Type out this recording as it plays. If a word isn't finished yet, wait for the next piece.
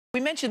We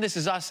mentioned This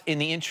Is Us in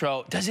the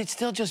intro. Does it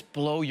still just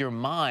blow your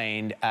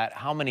mind at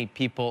how many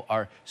people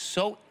are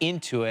so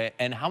into it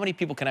and how many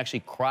people can actually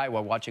cry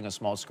while watching a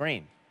small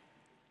screen?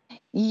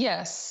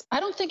 Yes,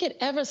 I don't think it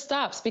ever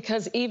stops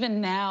because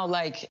even now,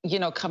 like,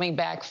 coming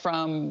back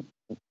from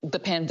the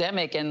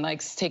pandemic and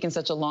like taking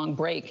such a long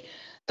break,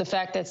 the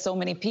fact that so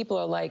many people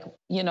are like,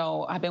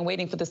 I've been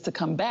waiting for this to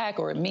come back,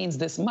 or it means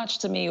this much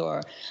to me,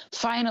 or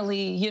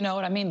finally, you know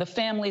what I mean? The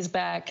family's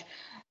back.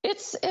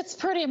 It's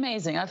pretty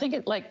amazing. I think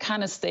it like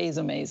kind of stays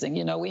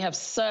amazing. We have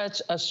such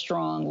a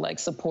strong, like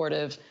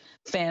supportive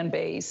fan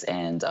base,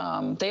 and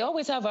they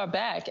always have our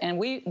back, and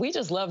we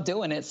just love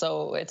doing it.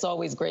 So it's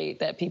always great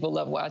that people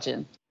love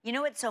watching. You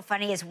know what's so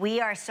funny is we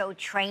are so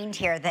trained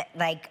here that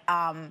like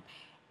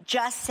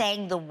just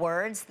saying the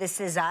words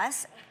 "This Is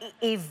Us"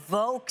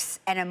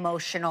 evokes an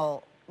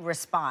emotional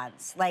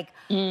response. Like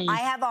I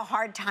have a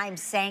hard time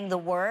saying the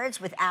words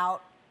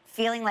without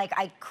feeling like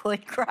I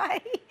could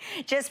cry,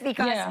 just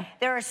because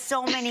there are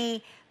so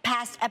many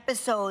past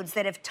episodes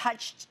that have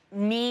touched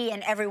me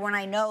and everyone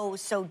I know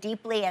so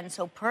deeply and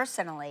so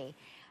personally.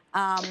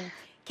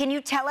 Can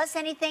you tell us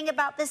anything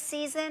about this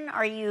season?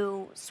 Are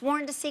you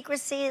sworn to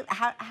secrecy?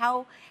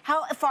 How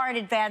far in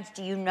advance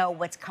do you know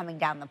what's coming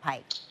down the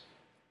pike?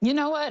 You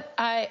know what?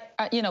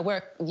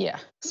 We're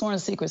sworn to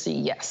secrecy,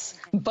 yes.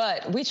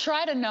 But we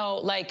try to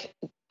know, like,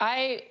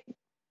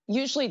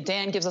 usually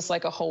Dan gives us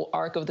like a whole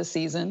arc of the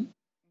season.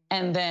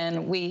 And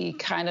then we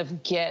kind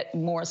of get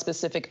more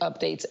specific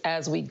updates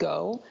as we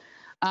go.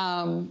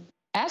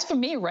 As for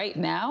me right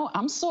now,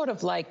 I'm sort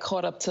of like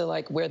caught up to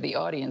like where the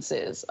audience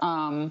is.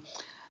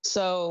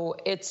 So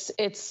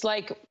it's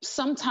like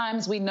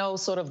sometimes we know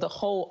sort of the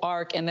whole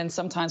arc, and then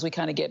sometimes we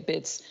kind of get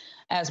bits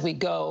as we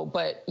go.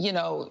 But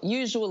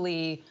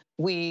usually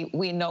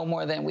we know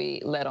more than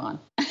we let on.